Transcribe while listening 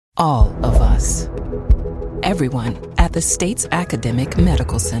All of us. Everyone at the state's academic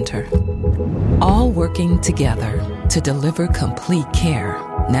medical center. All working together to deliver complete care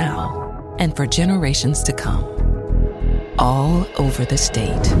now and for generations to come. All over the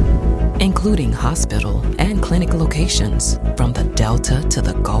state, including hospital and clinic locations from the Delta to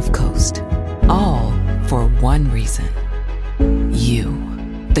the Gulf Coast. All for one reason. You,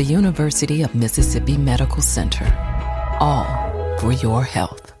 the University of Mississippi Medical Center. All for your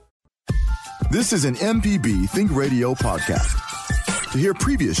health. This is an MPB Think Radio podcast. To hear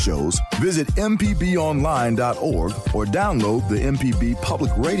previous shows, visit mpbonline.org or download the MPB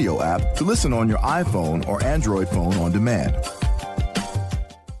Public Radio app to listen on your iPhone or Android phone on demand.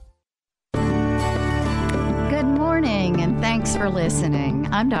 Good morning, and thanks for listening.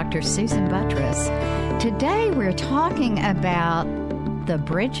 I'm Dr. Susan Buttress. Today we're talking about the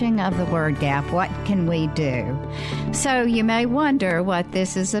bridging of the word gap. What can we do? So you may wonder what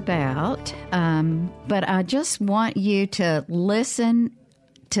this is about, but I just want you to listen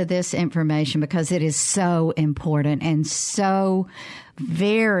to this information because it is so important and so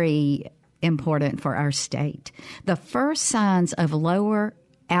very important for our state. The first signs of lower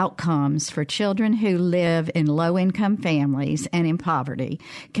outcomes for children who live in low-income families and in poverty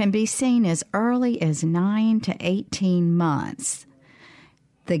can be seen as early as 9 to 18 months.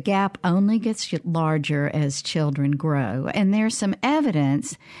 The gap only gets larger as children grow. And there's some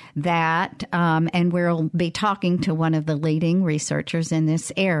evidence that, and we'll be talking to one of the leading researchers in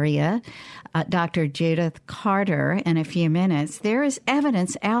this area, Dr. Judith Carter, in a few minutes. There is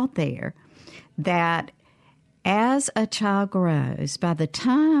evidence out there that as a child grows, by the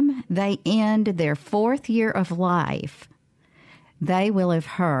time they end their 4th year of life, they will have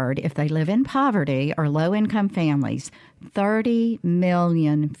heard, if they live in poverty or low-income families, 30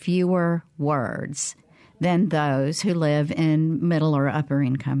 million fewer words than those who live in middle or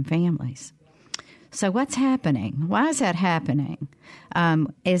upper-income families. So what's happening? Why is that happening?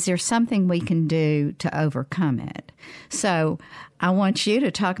 Is there something we can do to overcome it? So I want you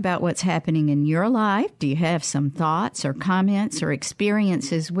to talk about what's happening in your life. Do you have some thoughts or comments or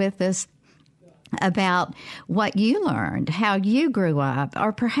experiences with us about what you learned, how you grew up,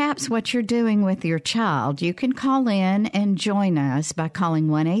 or perhaps what you're doing with your child? You can call in and join us by calling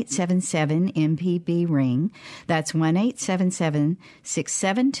 1-877-MPB-RING. That's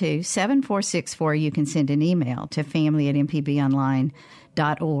 1-877-672-7464. You can send an email to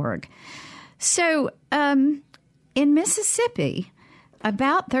family@mpbonline.org. So in Mississippi,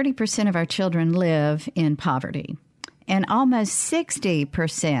 about 30% of our children live in poverty. And almost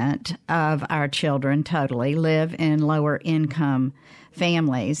 60% of our children totally live in lower income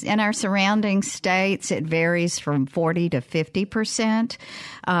families. In our surrounding states, it varies from 40 to 50%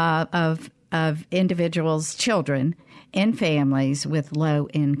 of individuals' children in families with low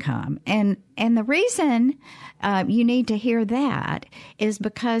income. And the reason you need to hear that is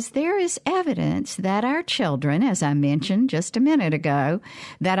because there is evidence that our children, as I mentioned just a minute ago,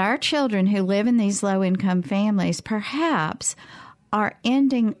 that our children who live in these low-income families perhaps are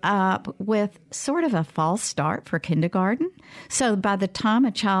ending up with sort of a false start for kindergarten. So by the time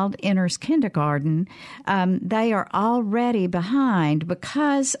a child enters kindergarten, they are already behind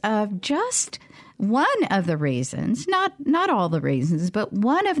because of just one of the reasons, not all the reasons, but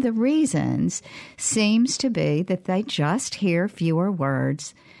one of the reasons seems to be that they just hear fewer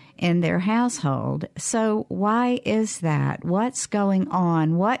words in their household. So why is that? What's going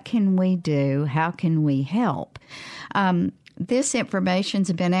on? What can we do? How can we help? This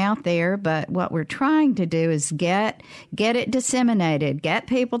information's been out there, but what we're trying to do is get it disseminated, get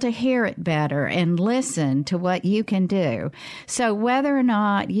people to hear it better, and listen to what you can do. So whether or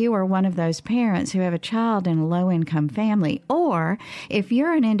not you are one of those parents who have a child in a low-income family, or if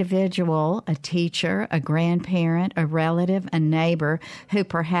you're an individual, a teacher, a grandparent, a relative, a neighbor who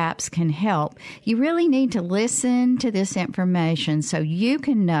perhaps can help, you really need to listen to this information so you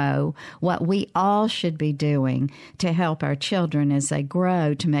can know what we all should be doing to help our children as they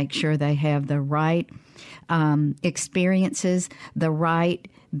grow, to make sure they have the right experiences, the right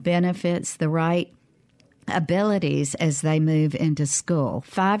benefits, the right abilities as they move into school.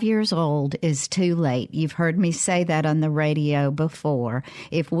 5 years old is too late. You've heard me say that on the radio before.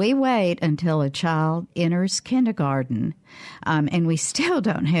 If we wait until a child enters kindergarten, and we still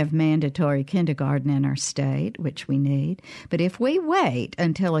don't have mandatory kindergarten in our state, which we need, but if we wait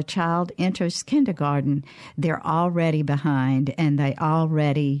until a child enters kindergarten, they're already behind and they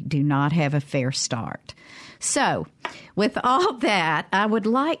already do not have a fair start. So, with all that,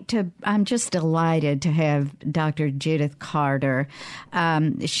 I'm just delighted to have Dr. Judith Carter.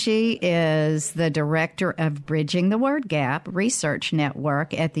 She is the director of Bridging the Word Gap Research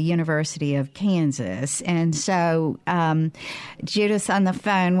Network at the University of Kansas. And so, Judith's on the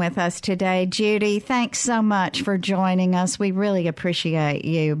phone with us today. Judy, thanks so much for joining us. We really appreciate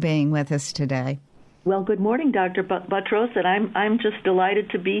you being with us today. Well, good morning, Dr. Buttrose, and I'm just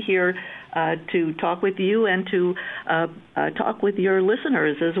delighted to be here to talk with you and to talk with your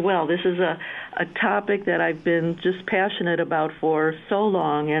listeners as well. This is a topic that I've been just passionate about for so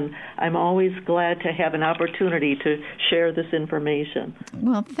long, and I'm always glad to have an opportunity to share this information.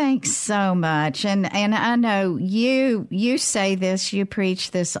 Well, thanks so much. And I know you say this, you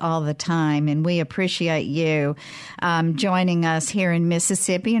preach this all the time, and we appreciate you joining us here in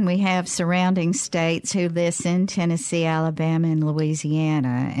Mississippi, and we have surrounding states who listen, Tennessee, Alabama, and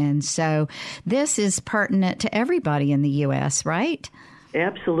Louisiana. And so this is pertinent to everybody in the U.S., right?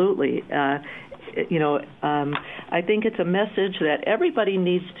 Absolutely. I think it's a message that everybody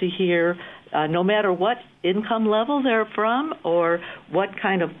needs to hear, no matter what income level they're from or what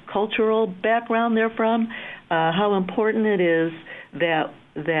kind of cultural background they're from, how important it is that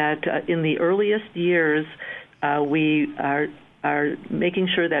in the earliest years we are making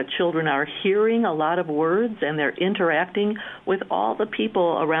sure that children are hearing a lot of words and they're interacting with all the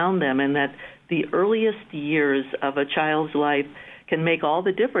people around them, and that the earliest years of a child's life can make all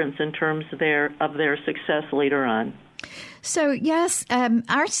the difference in terms of their success later on. So, yes,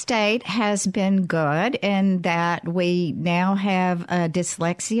 our state has been good in that we now have a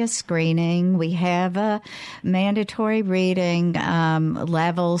dyslexia screening. We have a mandatory reading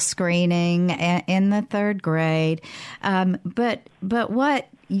level screening in the third grade. But what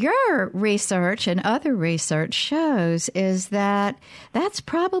your research and other research shows is that that's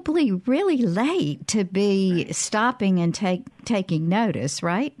probably really late to be stopping and taking notice,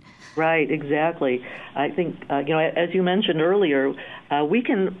 right? Right, exactly. I think as you mentioned earlier, we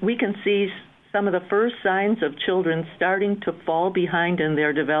can see some of the first signs of children starting to fall behind in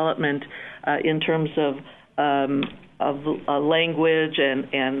their development in terms of language and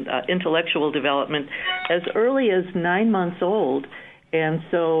intellectual development as early as 9 months old. And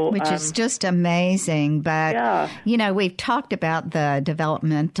so, which is just amazing. But, yeah. We've talked about the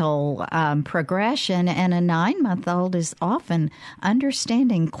developmental progression, and a 9-month-old is often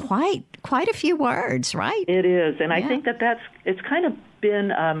understanding quite a few words, right? It is. And I think it's kind of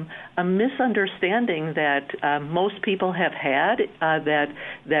been a misunderstanding that most people have had,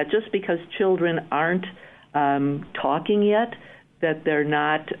 that just because children aren't talking yet, that they're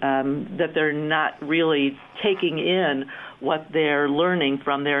not really taking in what they're learning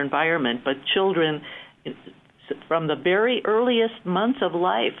from their environment. But children, from the very earliest months of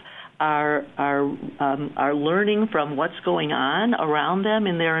life, are learning from what's going on around them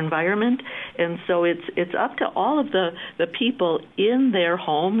in their environment. And so it's up to all of the people in their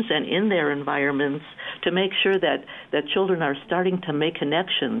homes and in their environments to make sure that children are starting to make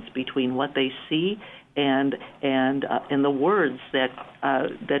connections between what they see and the words that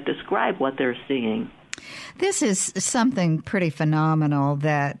describe what they're seeing. This is something pretty phenomenal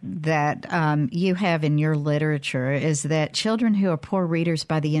that you have in your literature, is that children who are poor readers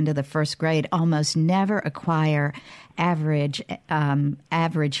by the end of the first grade almost never acquire average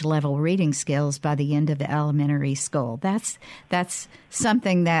level reading skills by the end of the elementary school. That's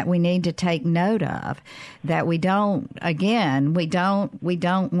something that we need to take note of, that we don't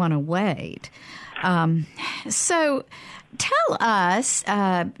want to wait. So tell us,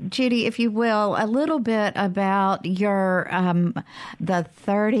 Judy, if you will, a little bit about your the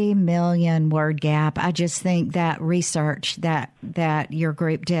 30 million word gap. I just think that research that your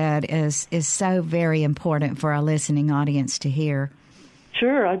group did is so very important for our listening audience to hear.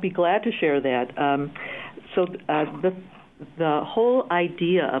 Sure, I'd be glad to share that. So the whole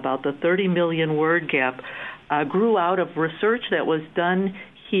idea about the 30 million word gap grew out of research that was done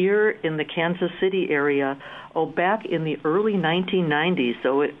here in the Kansas City area, back in the early 1990s.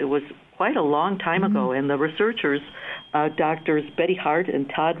 So it was quite a long time ago. And the researchers, Doctors Betty Hart and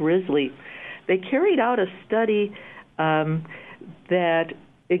Todd Risley, they carried out a study that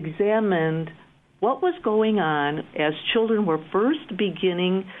examined what was going on as children were first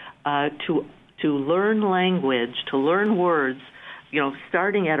beginning to learn language, to learn words,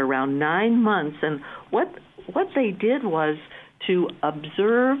 starting at around 9 months. And what they did was to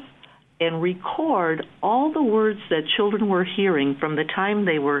observe and record all the words that children were hearing from the time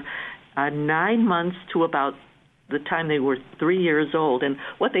they were 9 months to about the time they were 3 years old. And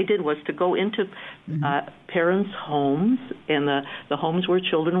what they did was to go into parents' homes and the homes where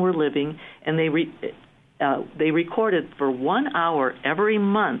children were living, and they recorded for 1 hour every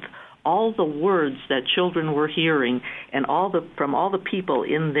month all the words that children were hearing and from all the people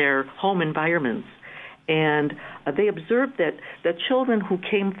in their home environments. And they observed that the children who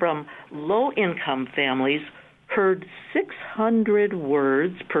came from low-income families heard 600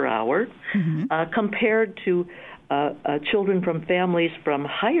 words per hour, compared to children from families from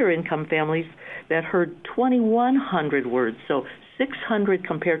higher-income families that heard 2,100 words. So 600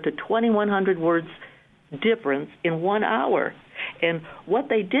 compared to 2,100 words difference in 1 hour. And what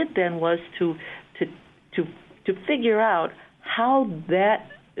they did then was to figure out how that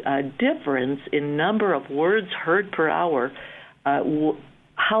difference in number of words heard per hour,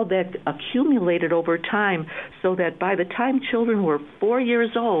 how that accumulated over time, so that by the time children were 4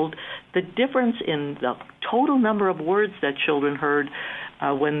 years old, the difference in the total number of words that children heard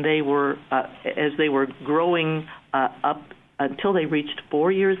when they were as they were growing up until they reached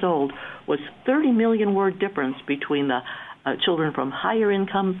 4 years old was 30 million word difference between the children from higher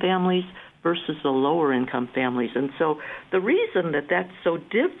income families versus the lower income families. And so the reason that that's so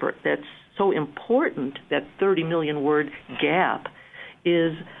different, that's so important, that 30 million word gap,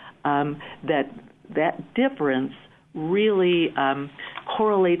 is that difference really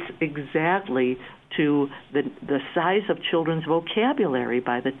correlates exactly to the size of children's vocabulary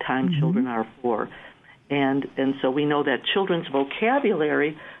by the time children are 4. And so we know that children's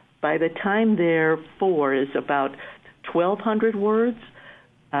vocabulary by the time they're 4 is about 1,200 words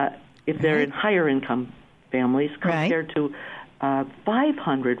if they're in higher income families, compared to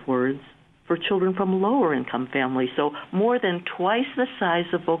 500 words for children from lower income families. So more than twice the size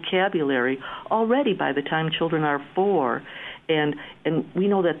of vocabulary already by the time children are 4. And we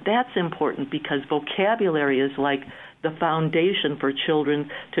know that that's important because vocabulary is like the foundation for children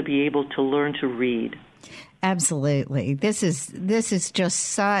to be able to learn to read. Absolutely. This is just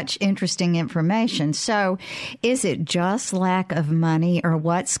such interesting information. So is it just lack of money or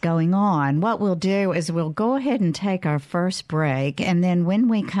what's going on? What we'll do is we'll go ahead and take our first break. And then when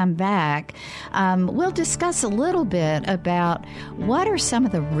we come back, we'll discuss a little bit about what are some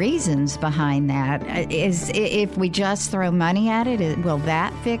of the reasons behind that. If we just throw money at it, will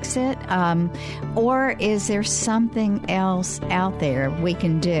that fix it? Or is there something else out there we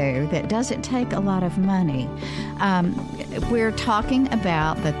can do that doesn't take a lot of money? We're talking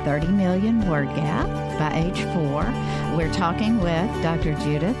about the 30 million word gap by age 4. We're talking with Dr.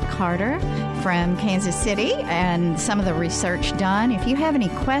 Judith Carter from Kansas City and some of the research done. If you have any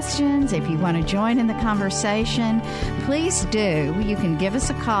questions, if you want to join in the conversation, please do. You can give us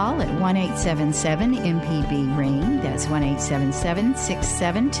a call at 1-877-MPB-RING. That's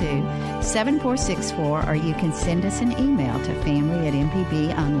 1-877-672-7464. Or you can send us an email to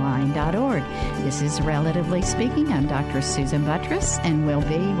family@mpbonline.org. This is Relatively Speaking. I'm Dr. Susan Buttross, and we'll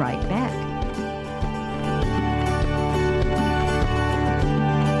be right back.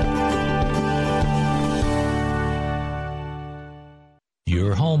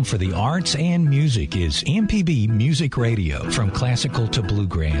 Your home for the arts and music is MPB Music Radio. From classical to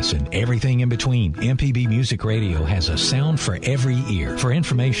bluegrass and everything in between, MPB Music Radio has a sound for every ear. For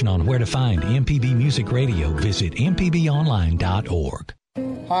information on where to find MPB Music Radio, visit mpbonline.org.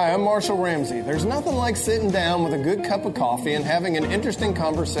 Hi, I'm Marshall Ramsey. There's nothing like sitting down with a good cup of coffee and having an interesting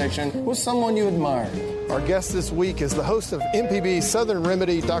conversation with someone you admire. Our guest this week is the host of MPB Southern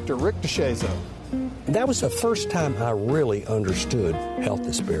Remedy, Dr. Rick DeShazo. That was the first time I really understood health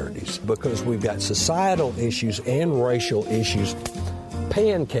disparities, because we've got societal issues and racial issues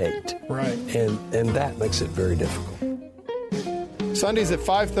pancaked. Right. And that makes it very difficult. Sundays at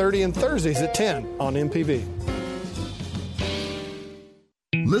 5:30 and Thursdays at 10 on MPB.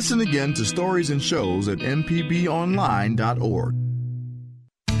 Listen again to stories and shows at mpbonline.org.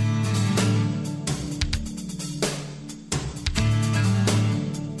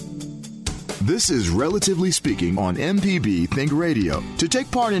 This is Relatively Speaking on MPB Think Radio. To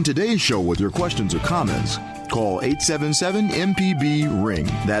take part in today's show with your questions or comments, call 877-MPB-RING.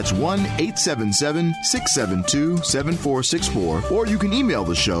 That's 1-877-672-7464. Or you can email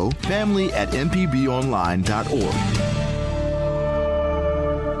the show, family@mpbonline.org.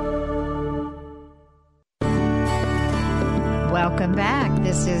 Welcome back.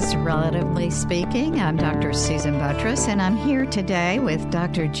 This is Relatively Speaking. I'm Dr. Susan Buttross, and I'm here today with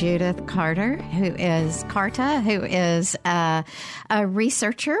Dr. Judith Carter, who is a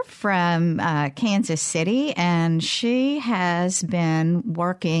researcher from Kansas City, and she has been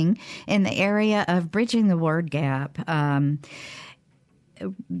working in the area of bridging the word gap.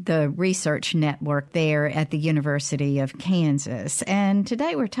 the research network there at the University of Kansas. And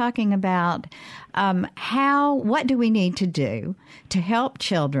today we're talking about what do we need to do to help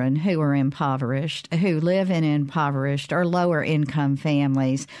children who are impoverished, who live in impoverished or lower income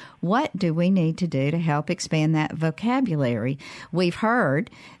families. What do we need to do to help expand that vocabulary? We've heard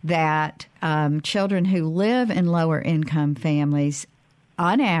that children who live in lower income families,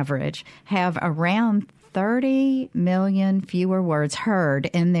 on average, have around 30 million fewer words heard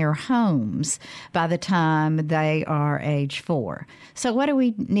in their homes by the time they are age 4. So what do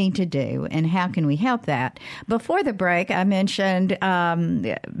we need to do, and how can we help that? Before the break, I mentioned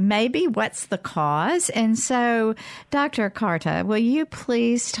maybe what's the cause. And so, Dr. Carta, will you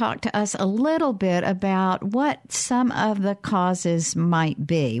please talk to us a little bit about what some of the causes might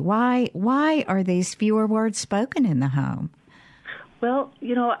be? Why are these fewer words spoken in the home? Well,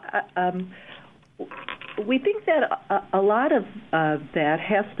 we think that a lot of that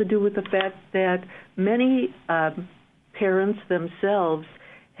has to do with the fact that many parents themselves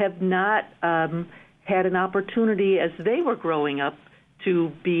have not had an opportunity as they were growing up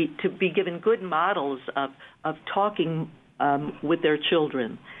to be given good models of talking with their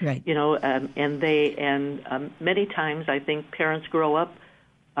children. Right. And many times I think parents grow up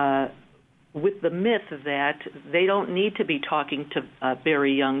with the myth that they don't need to be talking to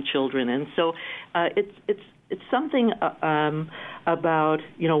very young children, and so it's something about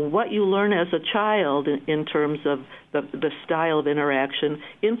what you learn as a child in terms of the style of interaction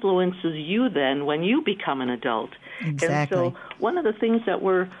influences you then when you become an adult. Exactly. And so one of the things that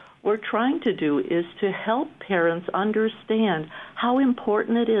we're trying to do is to help parents understand how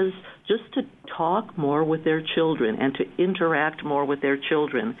important it is just to talk more with their children and to interact more with their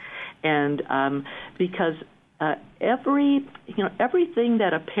children. And because everything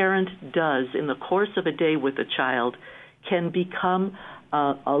that a parent does in the course of a day with a child can become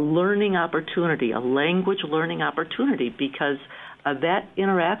a learning opportunity, a language learning opportunity, because that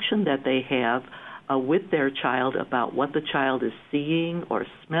interaction that they have with their child about what the child is seeing or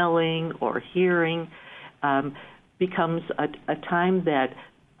smelling or hearing becomes a time that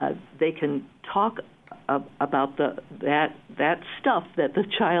they can talk about that stuff that the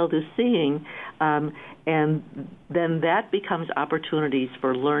child is seeing, and then that becomes opportunities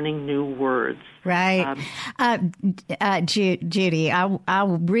for learning new words. Right. Judy, I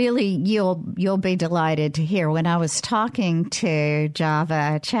really, you'll be delighted to hear when I was talking to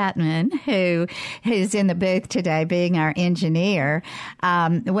Java Chapman, who's in the booth today being our engineer,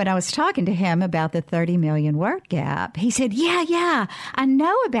 when I was talking to him about the 30 million word gap, he said, yeah, I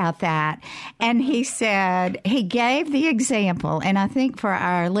know about that. And he said, he gave the example, and I think for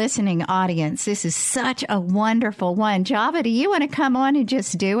our listening audience, this is such a wonderful one. Java, do you want to come on and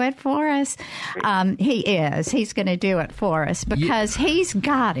just do it for us? He's going to do it for us because he's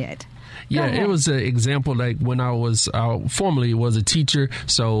got it. Yeah, it was an example like when I formerly was a teacher.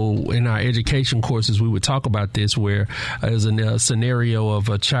 So in our education courses, we would talk about this where there's a scenario of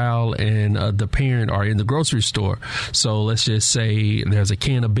a child and the parent are in the grocery store. So let's just say there's a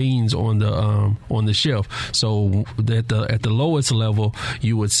can of beans on the shelf. So at the lowest level,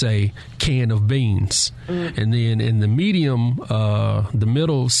 you would say can of beans. And then in the the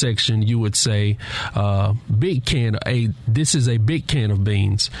middle section, you would say big can. This is a big can of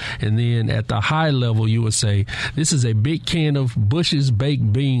beans. And then at the high level, you would say, this is a big can of Bush's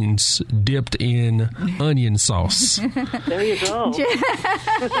baked beans dipped in onion sauce. There you go. You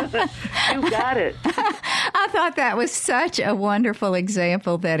got it. I thought that was such a wonderful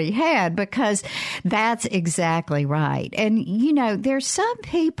example that he had, because that's exactly right. And, there's some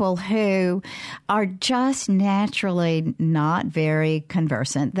people who are just naturally not very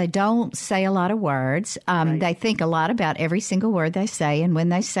conversant. They don't say a lot of words. Right. They think a lot about every single word they say. And when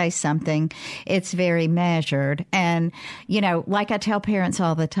they say something, it's very measured. And, like I tell parents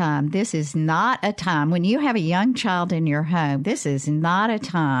all the time, this is not a time when you have a young child in your home. This is not a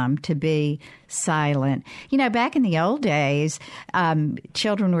time to be silent. Back in the old days,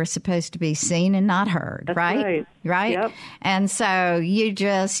 children were supposed to be seen and not heard. That's right? Yep. And so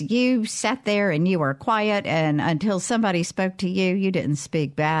you sat there and you were quiet, and until somebody spoke to you, you didn't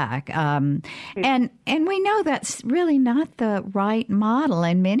speak back. And we know that's really not the right model,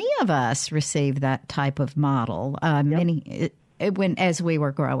 and many of us received that type of model. As we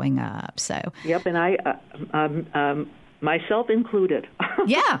were growing up. So. Yep, and I myself included.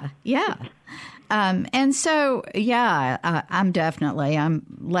 Yeah. And so, I'm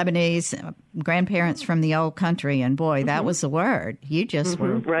Lebanese. grandparents from the old country, and boy, that was the word. You just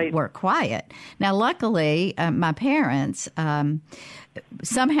were quiet. Now, luckily, my parents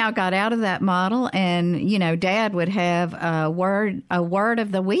somehow got out of that model, and Dad would have a word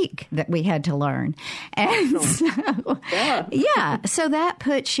of the week that we had to learn, and so so that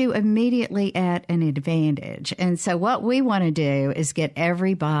puts you immediately at an advantage. And so what we want to do is get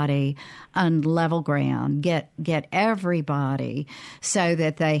everybody on level ground, get everybody so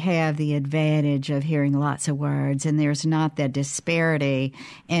that they have the advantage of hearing lots of words, and there's not the disparity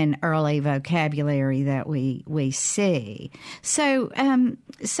in early vocabulary that we see. So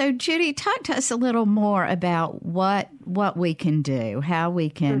Judy, talk to us a little more about what we can do, how we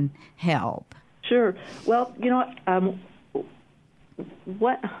can help. Sure. Well,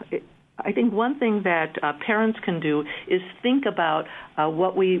 I think one thing that parents can do is think about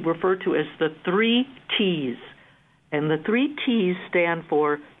what we refer to as the 3 T's. And the 3 T's stand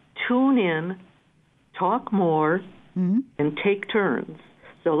for tune in, talk more, and take turns.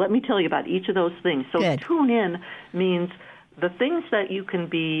 So let me tell you about each of those things. So Good. Tune in means the things that you can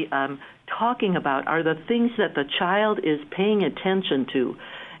be talking about are the things that the child is paying attention to.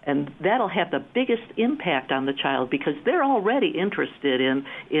 And that'll have the biggest impact on the child because they're already interested in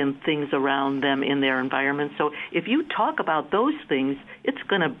things around them in their environment. So if you talk about those things, it's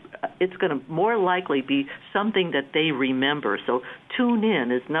gonna more likely be something that they remember. So tune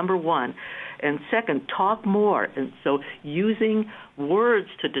in is number one. And second, talk more. And so using words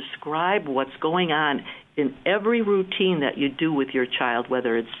to describe what's going on in every routine that you do with your child,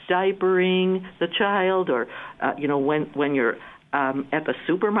 whether it's diapering the child or when you're at the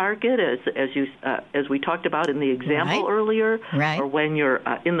supermarket, as we talked about in the example earlier, or when you're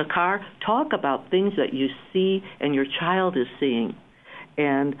in the car, talk about things that you see and your child is seeing.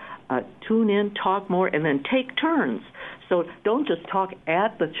 And tune in, talk more, and then take turns. So don't just talk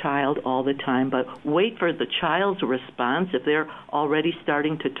at the child all the time, but wait for the child's response. If they're already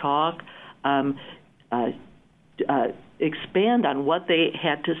starting to talk, expand on what they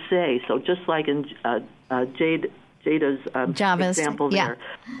had to say. So just like in Jada's example there,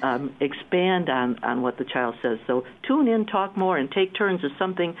 expand on what the child says. So tune in, talk more, and take turns is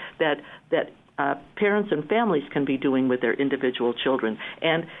something that parents and families can be doing with their individual children.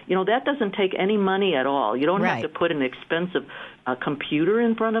 And, that doesn't take any money at all. You don't have to put an expensive computer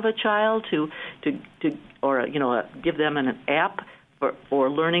in front of a child to give them an app for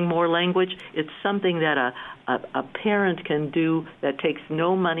learning more language. It's something that a parent can do that takes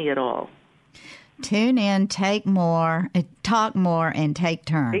no money at all. Tune in, talk more, and take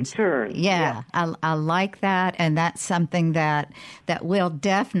turns. Take turns. Yeah. I like that, and that's something that will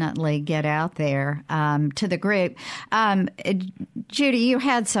definitely get out there to the group. Judy, you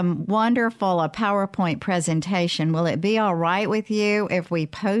had some wonderful PowerPoint presentation. Will it be all right with you if we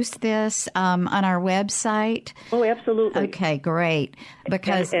post this on our website? Oh, absolutely. Okay, great.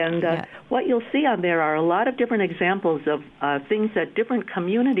 Because what you'll see on there are a lot of different examples of things that different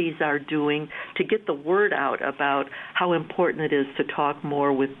communities are doing to get the word out about how important it is to talk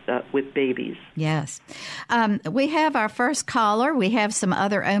more with babies. Yes. We have our first caller. We have some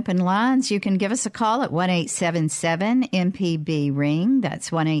other open lines. You can give us a call at 1-877-MPB-RING.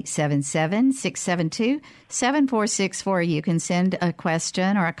 That's 1-877-672-7464. You can send a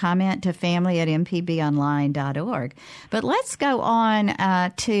question or a comment to family@mpbonline.org. But let's go on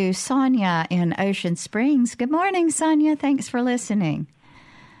to Sonia in Ocean Springs. Good morning, Sonia. Thanks for listening.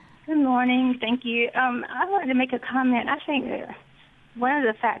 Good morning. Thank you. I wanted to make a comment. I think that one of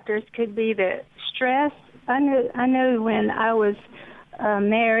the factors could be the stress. I know when I was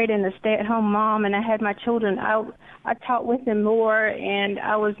married and a stay-at-home mom and I had my children, I talked with them more and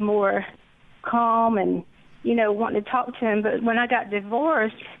I was more calm and, wanting to talk to them. But when I got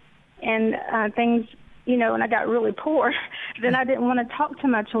divorced and things, and I got really poor, then I didn't want to talk to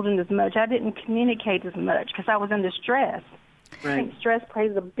my children as much. I didn't communicate as much because I was under stress. Right. I think stress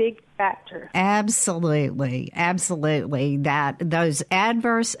plays a big factor. Absolutely. That those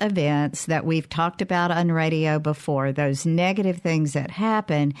adverse events that we've talked about on radio before, those negative things that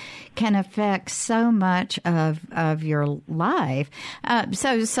happen, can affect so much of your life.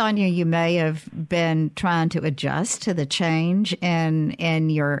 So, Sonia, you may have been trying to adjust to the change in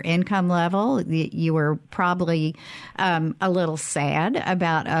your income level. You were probably a little sad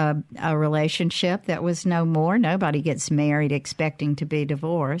about a relationship that was no more. Nobody gets married expecting to be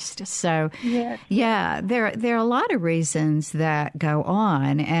divorced. So, yeah, there are a lot of reasons that go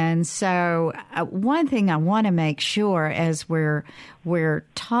on. And so one thing I want to make sure as we're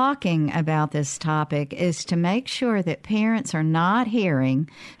talking about this topic is to make sure that parents are not hearing,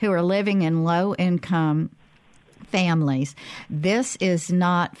 who are living in low-income families, this is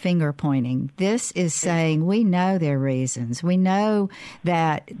not finger pointing. This is saying we know their reasons. We know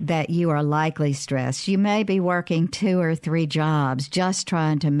that you are likely stressed. You may be working 2 or 3 jobs just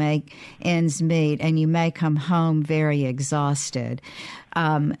trying to make ends meet, and you may come home very exhausted.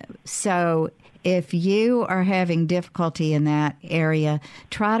 So if you are having difficulty in that area,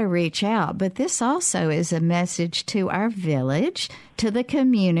 try to reach out. But this also is a message to our village, to the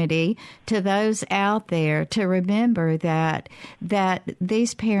community, to those out there, to remember that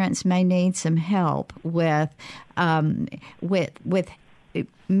these parents may need some help with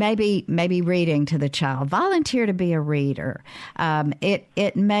maybe reading to the child. Volunteer to be a reader.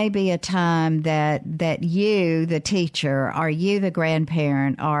 It may be a time that you, the teacher, or you, the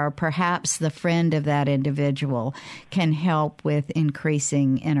grandparent, or perhaps the friend of that individual, can help with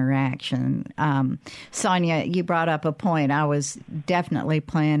increasing interaction. Sonia, you brought up a point I was definitely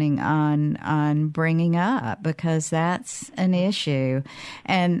planning on bringing up, because that's an issue.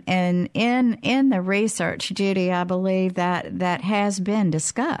 And in the research, Judy, I believe that has been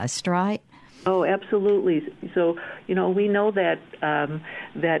discussed, right? Oh, absolutely. So, we know that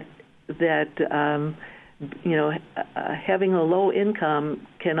having a low income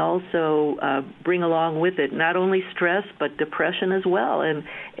can also bring along with it not only stress but depression as well, and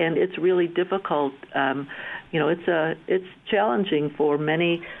it's really difficult. It's challenging for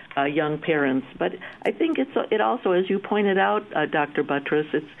many young parents. But I think it also, as you pointed out, Dr. Buttress,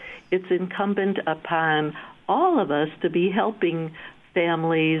 it's incumbent upon all of us to be helping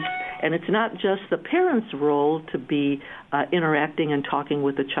families, and it's not just the parents' role to be interacting and talking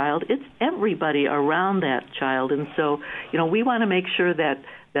with the child. It's everybody around that child. And so, we want to make sure that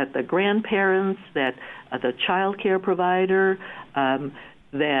the grandparents, that the child care provider,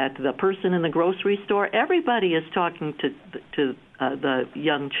 that the person in the grocery store, everybody is talking to the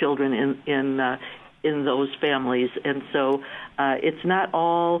young children in those families. And so it's not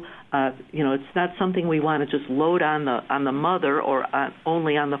all, it's not something we want to just load on the mother or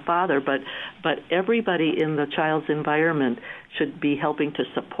only on the father, but everybody in the child's environment should be helping to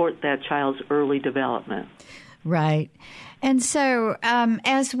support that child's early development. Right. And so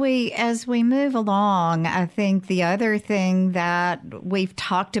as we move along, I think the other thing that we've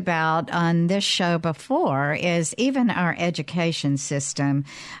talked about on this show before is even our education system.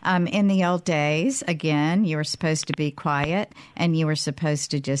 In the old days, again, you were supposed to be quiet and you were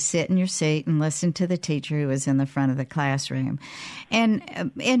supposed to just sit in your seat and listen to the teacher who was in the front of the classroom.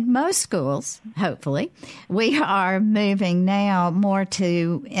 And in most schools, hopefully, we are moving now more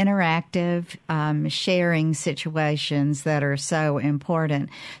to interactive sharing situations that are so important.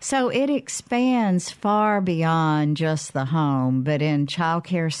 So it expands far beyond just the home, but in child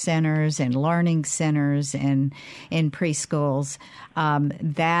care centers and learning centers and in preschools,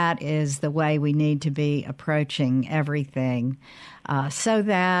 that is the way we need to be approaching everything. So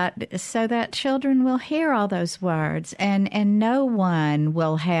that children will hear all those words, and no one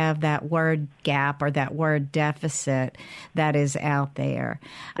will have that word gap or that word deficit that is out there.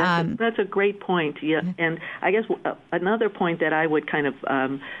 That's a great point. Yeah, and I guess another point that I would kind of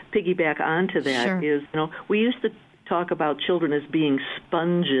piggyback onto that Sure. is, we used to talk about children as being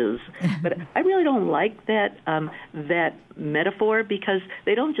sponges, but I really don't like that metaphor, because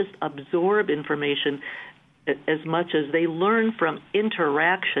they don't just absorb information as much as they learn from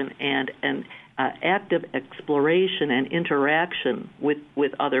interaction and active exploration and interaction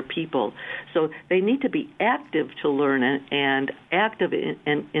with other people. So they need to be active to learn and active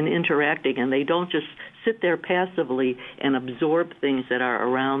in interacting, and they don't just sit there passively and absorb things that are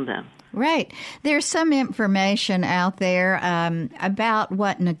around them. Right. There's some information out there about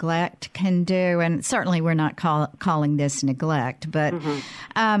what neglect can do, and certainly we're not calling this neglect, but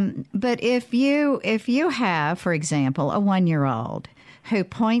but if you have, for example, a 1-year-old who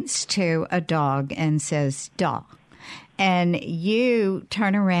points to a dog and says "dog," and you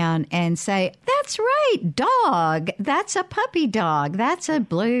turn around and say, "That's right, dog. That's a puppy dog. That's a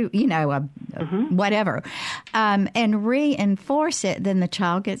blue, whatever," and reinforce it, then the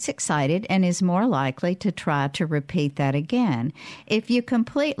child gets excited and is more likely to try to repeat that again. If you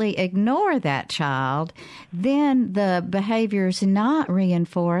completely ignore that child, then the behavior is not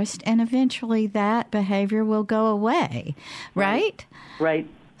reinforced, and eventually that behavior will go away, right? Right.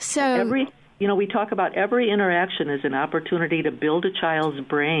 So we talk about every interaction as an opportunity to build a child's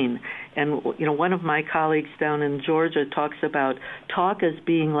brain. And, one of my colleagues down in Georgia talks about talk as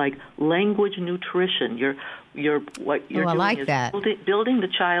being like language nutrition. What you're doing like is that. building the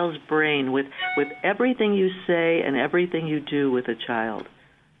child's brain with everything you say and everything you do with a child.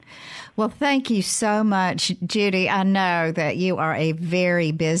 Well, thank you so much, Judy. I know that you are a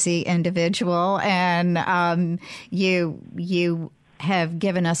very busy individual, and you have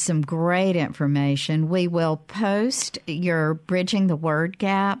given us some great information. We will post your Bridging the Word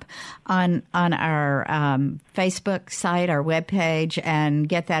Gap on our Facebook site, our webpage, and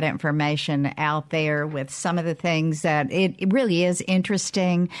get that information out there with some of the things that it really is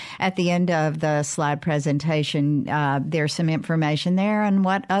interesting. At the end of the slide presentation, there's some information there on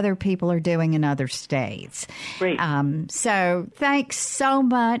what other people are doing in other states. Great. So thanks so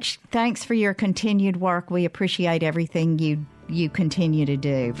much. Thanks for your continued work. We appreciate everything you continue to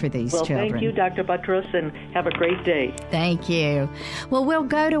do for these children. Well, thank you, Dr. Buttross, and have a great day. Thank you. Well, we'll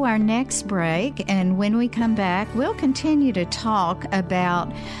go to our next break, and when we come back, we'll continue to talk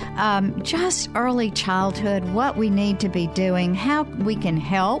about just early childhood, what we need to be doing, how we can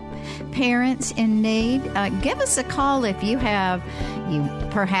help parents in need. Give us a call if you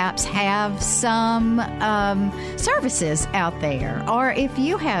perhaps have some services out there, or if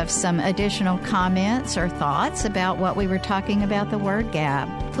you have some additional comments or thoughts about what we were talking about the word gap.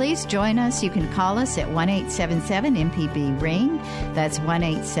 Please join us. You can call us at 1-877-MPB-RING. That's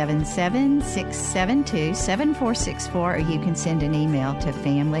 1-877-672-7464, or you can send an email to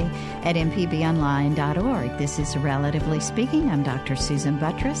family@mpbonline.org. This is Relatively Speaking. I'm Dr. Susan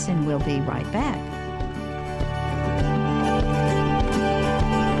Buttross, and we'll be right back.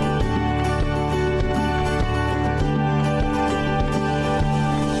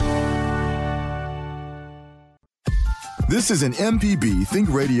 This is an MPB Think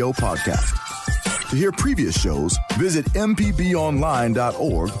Radio podcast. To hear previous shows, visit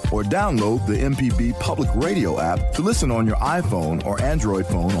mpbonline.org or download the MPB Public Radio app to listen on your iPhone or Android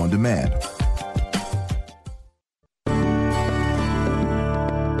phone on demand.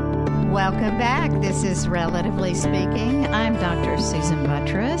 Welcome back. This is Relatively Speaking. I'm Dr. Susan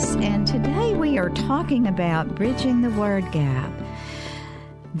Buttross, and today we are talking about bridging the word gap.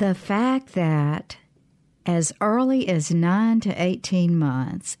 The fact that as early as 9 to 18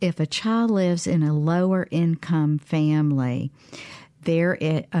 months, if a child lives in a lower income family, there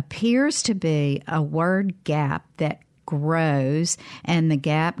it appears to be a word gap that grows, and the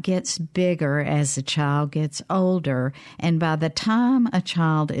gap gets bigger as the child gets older. And by the time a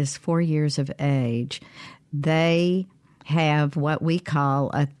child is 4 years of age, they have what we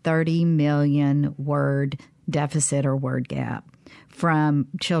call a 30 million word deficit or word gap from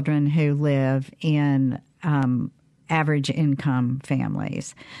children who live in average income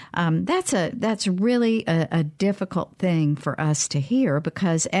families. That's really a difficult thing for us to hear,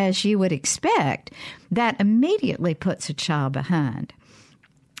 because as you would expect, that immediately puts a child behind.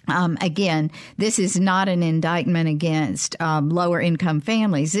 Again, this is not an indictment against lower income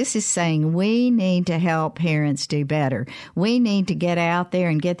families. This is saying we need to help parents do better. We need to get out there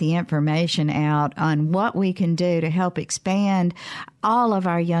and get the information out on what we can do to help expand all of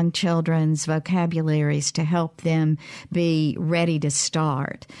our young children's vocabularies to help them be ready to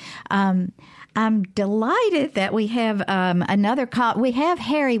start. I'm delighted that we have another call. We have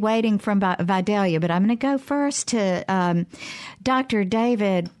Harry waiting from Vidalia, but I'm going to go first to Dr.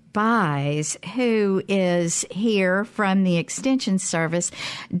 David Buys, who is here from the Extension Service.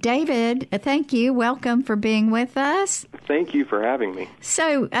 David, thank you. Welcome for being with us. Thank you for having me.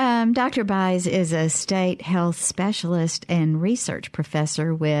 So, Dr. Buys is a state health specialist and research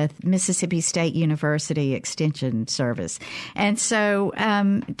professor with Mississippi State University Extension Service. And so,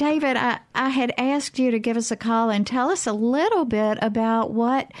 David, I had asked you to give us a call and tell us a little bit about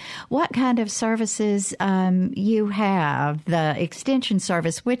what kind of services you have, the Extension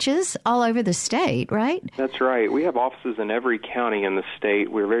Service, which is all over the state, right? That's right. We have offices in every county in the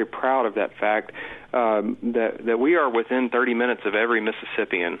state. We're very proud of that fact, that we are within 30 minutes of every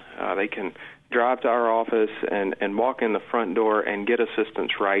Mississippian. They can drive to our office and walk in the front door and get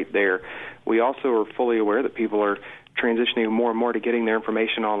assistance right there. We also are fully aware that people are transitioning more and more to getting their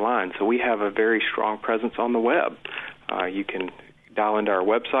information online, so we have a very strong presence on the web. You can dial into our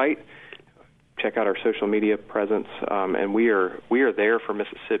website, check out our social media presence, and we are there for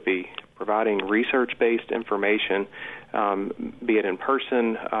Mississippi, providing research-based information, be it in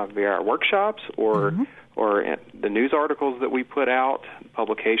person via our workshops or the news articles that we put out,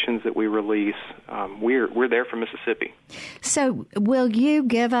 publications that we release. We're there for Mississippi. So, will you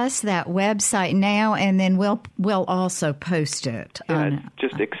give us that website now, and then we'll also post it?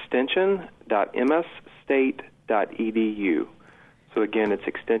 Just extension.msstate.edu. So again, it's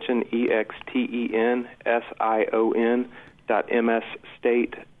extension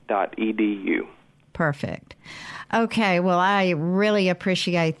extension.msstate.edu. Perfect. Okay, well, I really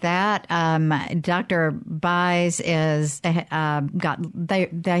appreciate that. Dr. Buys is they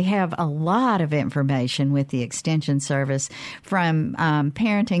have a lot of information with the Extension Service, from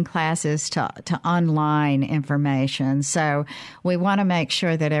parenting classes to online information. So we want to make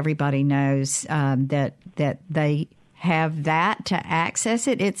sure that everybody knows that they have that to access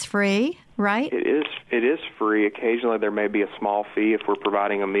it. It's free, right? It is free. Occasionally there may be a small fee if we're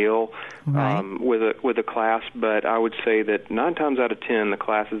providing a meal with a class, but I would say that 9 times out of 10 the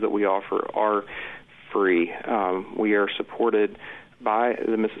classes that we offer are free. We are supported by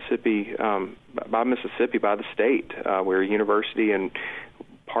the Mississippi, by the state. We're a university, and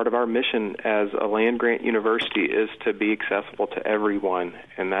part of our mission as a land-grant university is to be accessible to everyone,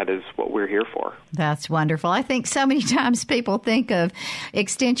 and that is what we're here for. That's wonderful. I think so many times people think of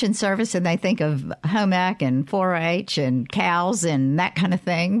Extension Service and they think of home ec and 4-H and cows and that kind of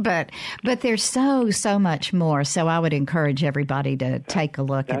thing, but there's so much more. So I would encourage everybody to take a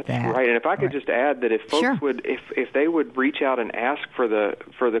look at that. That's right. And if I could just add that if folks would, if they would reach out and ask for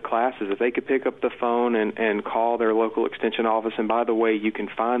the classes, if they could pick up the phone and call their local extension office, and by the way, you can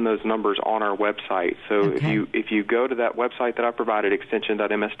find those numbers on our website. So if you go to that website that I provided,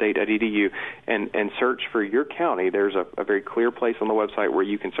 extension.mstate.edu, and search for your county, there's a very clear place on the website where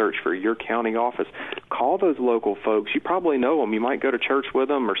you can search for your county office. Call those local folks. You probably know them. You might go to church with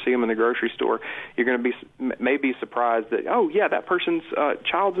them or see them in the grocery store. You're going to be surprised that, oh, yeah, that person's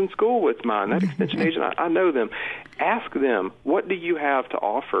child's in school with mine, that extension agent, I know them. Ask them, what do you have to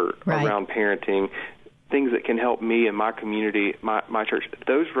offer around parenting? Things that can help me and my community, my church.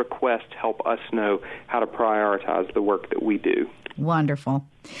 Those requests help us know how to prioritize the work that we do. Wonderful.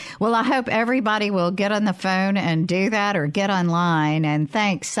 Well, I hope everybody will get on the phone and do that, or get online. And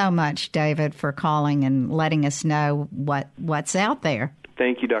thanks so much, David, for calling and letting us know what's out there.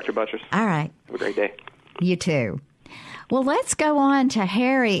 Thank you, Dr. Buttress. All right. Have a great day. You too. Well, let's go on to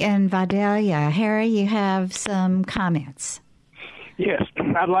Harry in Vidalia. Harry, you have some comments. Yes,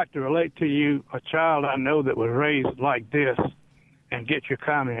 I'd like to relate to you a child I know that was raised like this and get your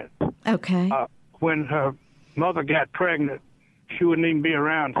comment. Okay. When her mother got pregnant, she wouldn't even be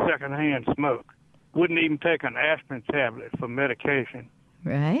around secondhand smoke. Wouldn't even take an aspirin tablet for medication.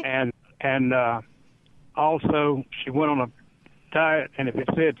 Right. And also she went on a diet, and if it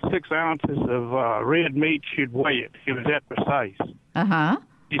said 6 ounces of red meat, she'd weigh it. It was that precise. Uh-huh.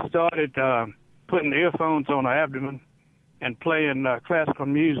 She started putting the earphones on her abdomen and playing classical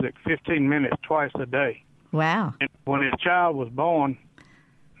music 15 minutes twice a day. Wow. And when his child was born,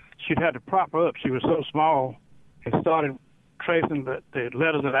 she'd had to prop her up. She was so small, and started tracing the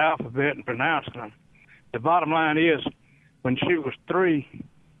letters of the alphabet and pronouncing them. The bottom line is, when she was 3,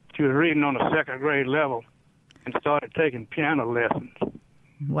 she was reading on a 2nd grade level and started taking piano lessons.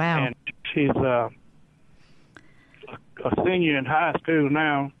 Wow. And she's a senior in high school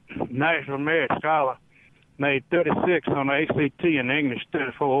now, National Merit Scholar, made 36 on the ACT in English,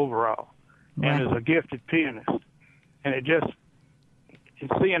 34 overall, and is a gifted pianist. And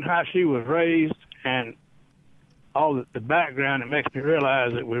seeing how she was raised and all the background, it makes me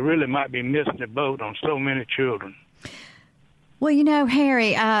realize that we really might be missing the boat on so many children. Well,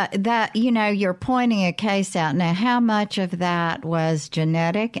 Harry, you're pointing a case out. Now, how much of that was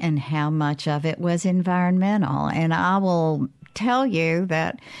genetic and how much of it was environmental? And I will tell you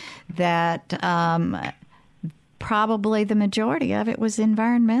that probably the majority of it was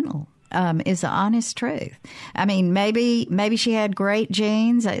environmental, is the honest truth. I mean, maybe she had great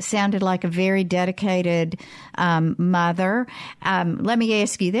genes. It sounded like a very dedicated mother. Let me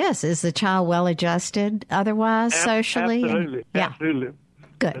ask you this. Is the child well-adjusted otherwise, socially? Absolutely. Absolutely.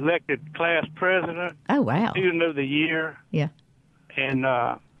 Good. Elected class president. Oh, wow. Student of the year. Yeah. And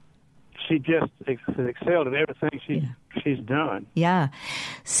she just excelled at everything she's done. Yeah.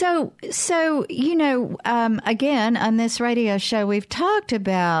 So again, on this radio show, we've talked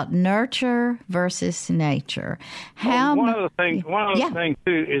about nurture versus nature. One other thing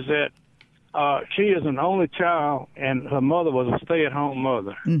too is that she is an only child, and her mother was a stay-at-home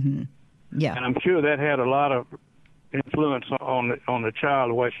mother. Mm-hmm. Yeah. And I'm sure that had a lot of influence on the child,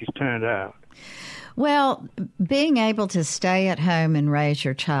 the way she's turned out. Well, being able to stay at home and raise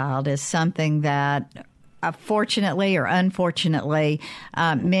your child is something that, fortunately or unfortunately,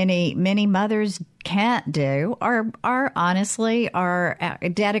 many mothers can't do are honestly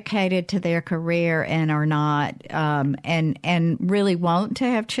dedicated to their career and are not and really want to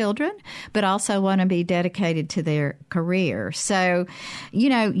have children, but also want to be dedicated to their career. So,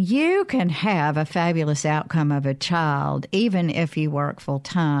 you can have a fabulous outcome of a child even if you work full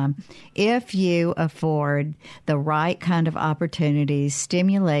time, if you afford the right kind of opportunities,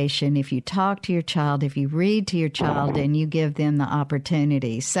 stimulation, if you talk to your child, if you read to your child, and you give them the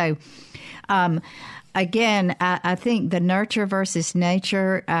opportunities. So, again, I think the nurture versus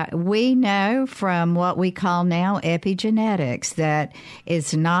nature, we know from what we call now epigenetics that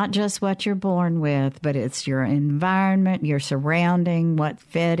it's not just what you're born with, but it's your environment, your surrounding, what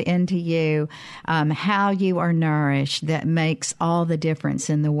fed into you, how you are nourished that makes all the difference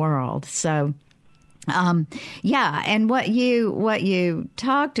in the world. So, and what you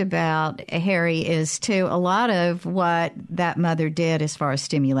talked about, Harry, is too a lot of what that mother did as far as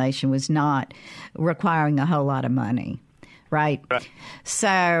stimulation was not requiring a whole lot of money, right?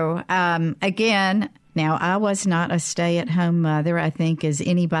 So, again, now, I was not a stay-at-home mother. I think, as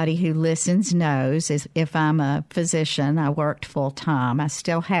anybody who listens knows, is if I'm a physician, I worked full-time. I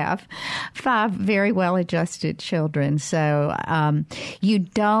still have 5 very well-adjusted children. So you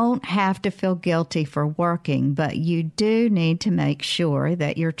don't have to feel guilty for working, but you do need to make sure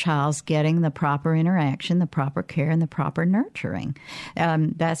that your child's getting the proper interaction, the proper care, and the proper nurturing.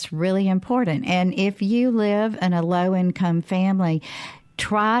 That's really important. And if you live in a low-income family,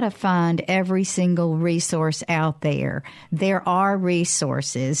 try to find every single resource out there. There are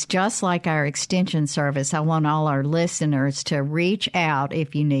resources, just like our extension service. I want all our listeners to reach out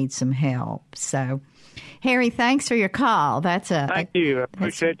if you need some help. So, Harry, thanks for your call. Thank you. I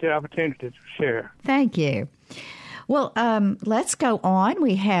appreciate the opportunity to share. Thank you. Well, let's go on.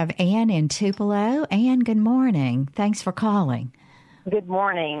 We have Ann in Tupelo. Ann, good morning. Thanks for calling. Good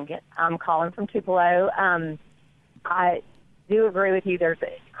morning. I'm calling from Tupelo. I do agree with you. Of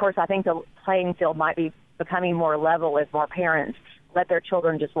course, I think the playing field might be becoming more level as more parents let their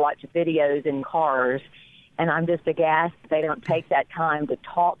children just watch videos in cars. And I'm just aghast they don't take that time to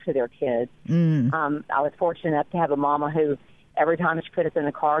talk to their kids. I was fortunate enough to have a mama who, every time she put us in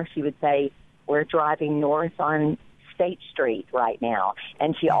the car, she would say, "We're driving north on State Street right now."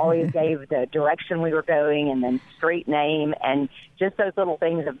 And she always gave the direction we were going and then street name, and just those little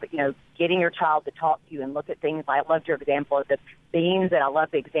things of, getting your child to talk to you and look at things. I loved your example of the beans, and I love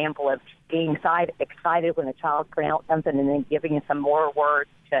the example of being excited when a child pronounced something and then giving you some more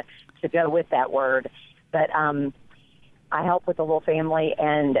words to go with that word. But I help with a little family,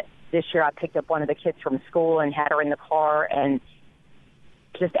 and this year I picked up one of the kids from school and had her in the car and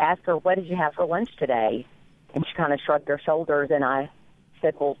just asked her, "What did you have for lunch today?" And she kind of shrugged her shoulders, and I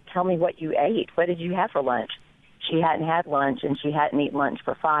said, "Well, tell me what you ate. What did you have for lunch?" She hadn't had lunch, and she hadn't eaten lunch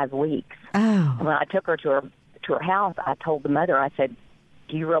for 5 weeks. Oh. And when I took her to her house, I told the mother, I said,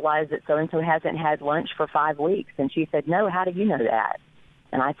 "Do you realize that so-and-so hasn't had lunch for 5 weeks?" And she said, "No, how do you know that?"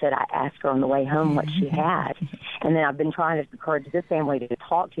 And I said, I asked her on the way home what she had. And then I've been trying to encourage this family to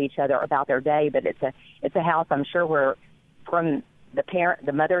talk to each other about their day, but it's a house, I'm sure, where from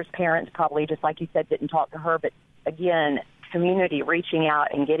the mother's parents probably, just like you said, didn't talk to her. But again, community reaching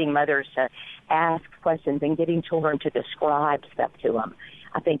out and getting mothers to ask questions and getting children to describe stuff to them,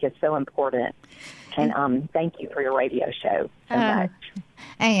 I think is so important. And thank you for your radio show so much.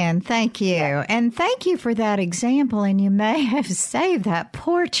 Ann, thank you. Yeah. And thank you for that example. And you may have saved that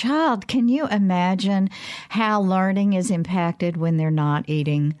poor child. Can you imagine how learning is impacted when they're not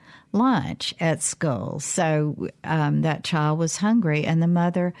eating lunch at school? So that child was hungry, and the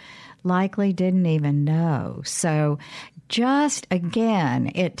mother likely didn't even know. So just,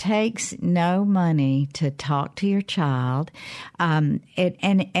 again, it takes no money to talk to your child. And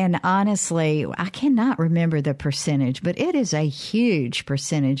honestly, I cannot remember the percentage, but it is a huge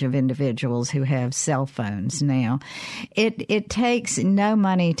percentage of individuals who have cell phones now. It takes no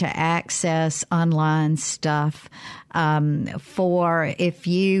money to access online stuff for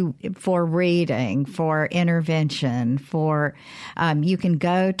reading, for intervention, you can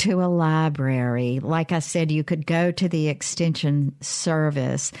go to a library. Like I said, you could go to the extension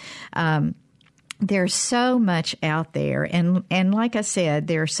service. There's so much out there, and like I said,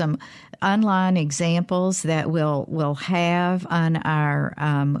 there are some online examples that we'll have on our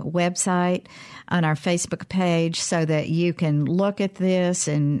website, on our Facebook page, so that you can look at this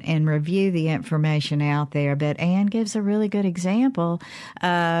and review the information out there. But Ann gives a really good example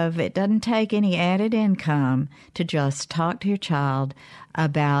of it doesn't take any added income to just talk to your child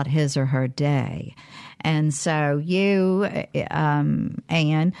about his or her day. And so you,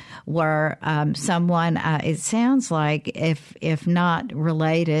 Anne, were someone, it sounds like, if not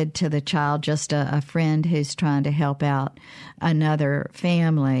related to the child, just a friend who's trying to help out another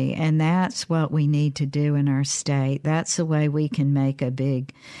family. And that's what we need to do in our state. That's the way we can make a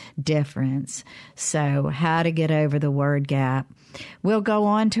big difference. So how to get over the word gap. We'll go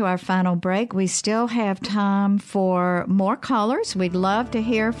on to our final break. We still have time for more callers. We'd love to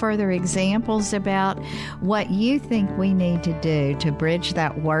hear further examples about what you think we need to do to bridge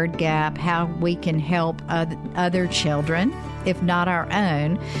that word gap, how we can help other children, if not our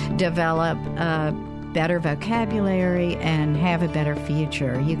own, develop better vocabulary and have a better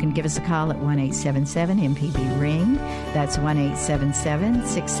future. You can give us a call at 1-877-MPB-RING. That's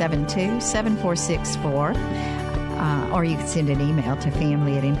 1-877-672-7464. Or you can send an email to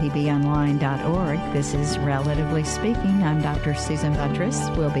family@mpbonline.org. This is Relatively Speaking. I'm Dr. Susan Buttross.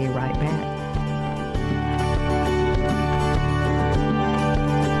 We'll be right back.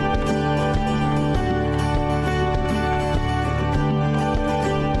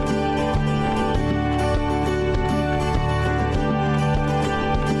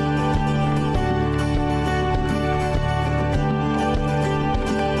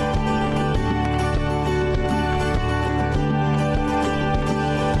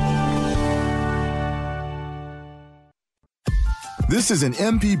 This is an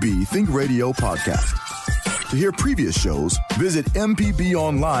MPB Think Radio podcast. To hear previous shows, visit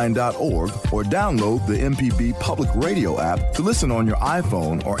mpbonline.org or download the MPB Public Radio app to listen on your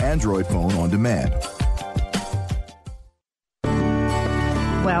iPhone or Android phone on demand.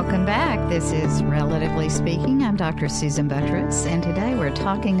 Welcome back. This is Relatively Speaking. I'm Dr. Susan Buttross, and today we're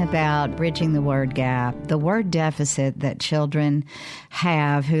talking about bridging the word gap, the word deficit that children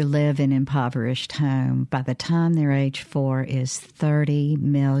have who live in impoverished homes. By the time they're age 4 is 30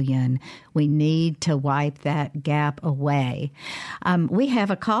 million. We need to wipe that gap away. We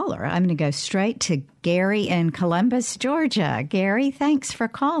have a caller. I'm going to go straight to Gary in Columbus, Georgia. Gary, thanks for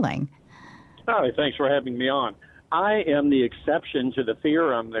calling. Hi, thanks for having me on. I am the exception to the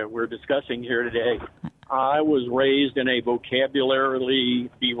theorem that we're discussing here today. I was raised in a vocabularily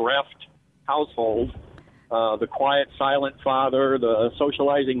bereft household. The quiet, silent father, the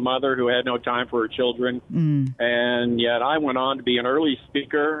socializing mother who had no time for her children. And yet I went on to be an early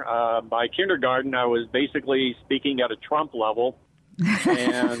speaker. By kindergarten, I was basically speaking at a Trump level.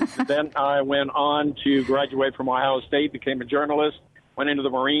 And then I went on to graduate from Ohio State, became a journalist, went into the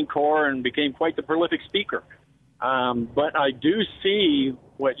Marine Corps, and became quite the prolific speaker. But I do see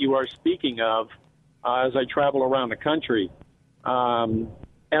what you are speaking of as I travel around the country.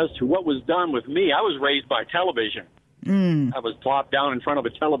 As to what was done with me, I was raised by television. I was plopped down in front of a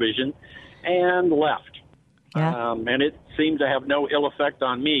television and left. Yeah. And it seemed to have no ill effect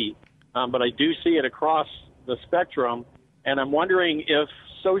on me. But I do see it across the spectrum. And I'm wondering if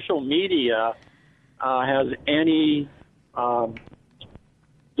social media has any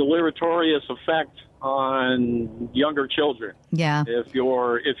deleterious effect on younger children. Yeah. If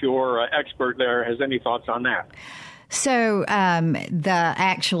your expert there has any thoughts on that. So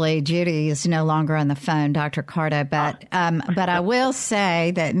actually, Judy is no longer on the phone, Dr. Carta, but I will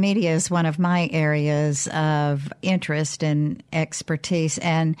say that media is one of my areas of interest and expertise,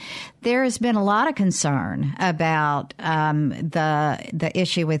 and there has been a lot of concern about the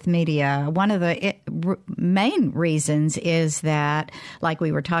issue with media. One of the main reasons is that, like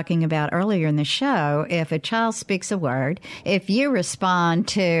we were talking about earlier in the show, if a child speaks a word, if you respond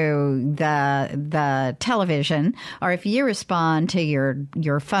to the television, or if you respond to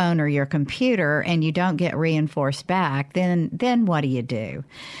your phone or your computer and you don't get reinforced back, then what do you do?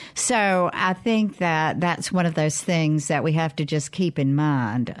 So I think that that's one of those things that we have to just keep in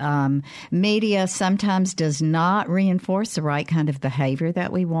mind. Media sometimes does not reinforce the right kind of behavior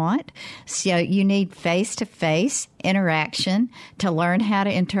that we want. So you need face-to-face interaction to learn how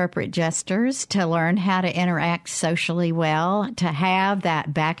to interpret gestures, to learn how to interact socially well, to have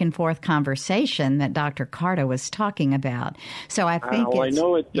that back and forth conversation that Dr. Carta was talking about. So I think I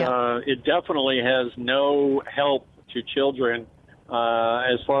know it. Yeah. It definitely has no help to children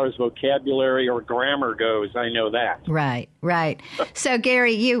as far as vocabulary or grammar goes. I know that. Right. So,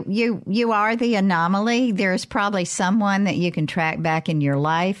 Gary, you are the anomaly. There's probably someone that you can track back in your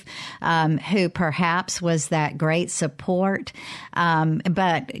life who perhaps was that great support.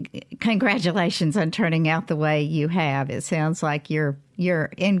 But congratulations on turning out the way you have. It sounds like you're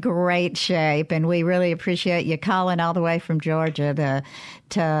in great shape, and we really appreciate you calling all the way from Georgia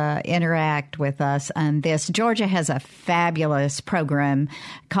to interact with us on this. Georgia has a fabulous program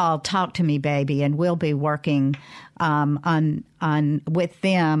called Talk to Me, Baby, and we'll be working on with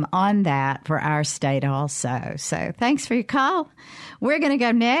them on that for our state also. So thanks for your call. We're going to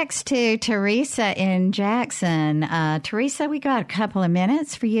go next to Teresa in Jackson. Teresa, we got a couple of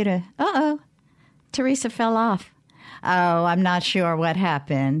minutes for you to. Teresa fell off. Oh, I'm not sure what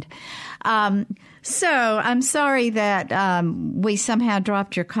happened. So I'm sorry that we somehow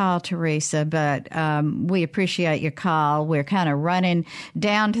dropped your call, Teresa, but we appreciate your call. We're kind of running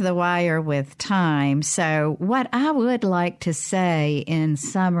down to the wire with time. So what I would like to say in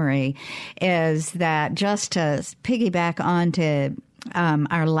summary is that just to piggyback onto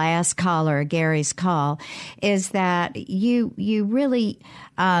our last caller, Gary's call, is that you really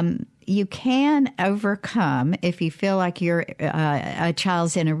you can overcome if you feel like a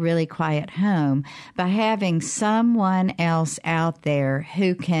child's in a really quiet home by having someone else out there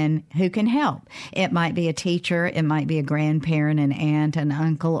who can help. It might be a teacher, it might be a grandparent, an aunt, an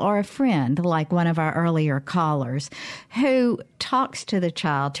uncle, or a friend, like one of our earlier callers, who talks to the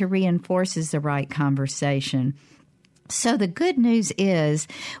child to reinforces the right conversation. So the good news is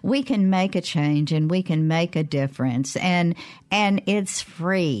we can make a change and we can make a difference, and it's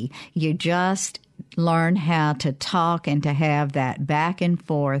free. You just learn how to talk and to have that back and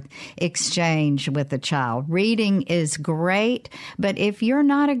forth exchange with the child. Reading is great, but if you're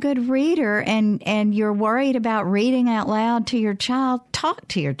not a good reader and you're worried about reading out loud to your child, talk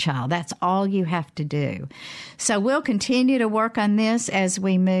to your child. That's all you have to do. So we'll continue to work on this as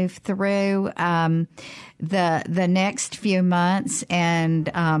we move through the next few months, and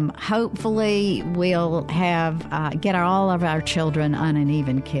hopefully we'll have get all of our children on an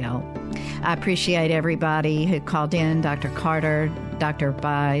even keel. I appreciate everybody who called in, Dr. Carter, Dr.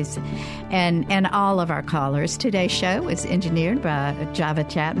 Buys, and all of our callers. Today's show was engineered by Java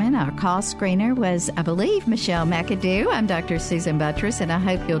Chapman. Our call screener was, I believe, Michelle McAdoo. I'm Dr. Susan Buttress, and I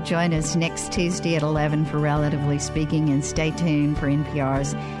hope you'll join us next Tuesday at 11 for Relatively Speaking, and stay tuned for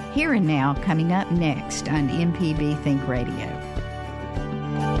NPR's Here and Now coming up next on MPB Think Radio.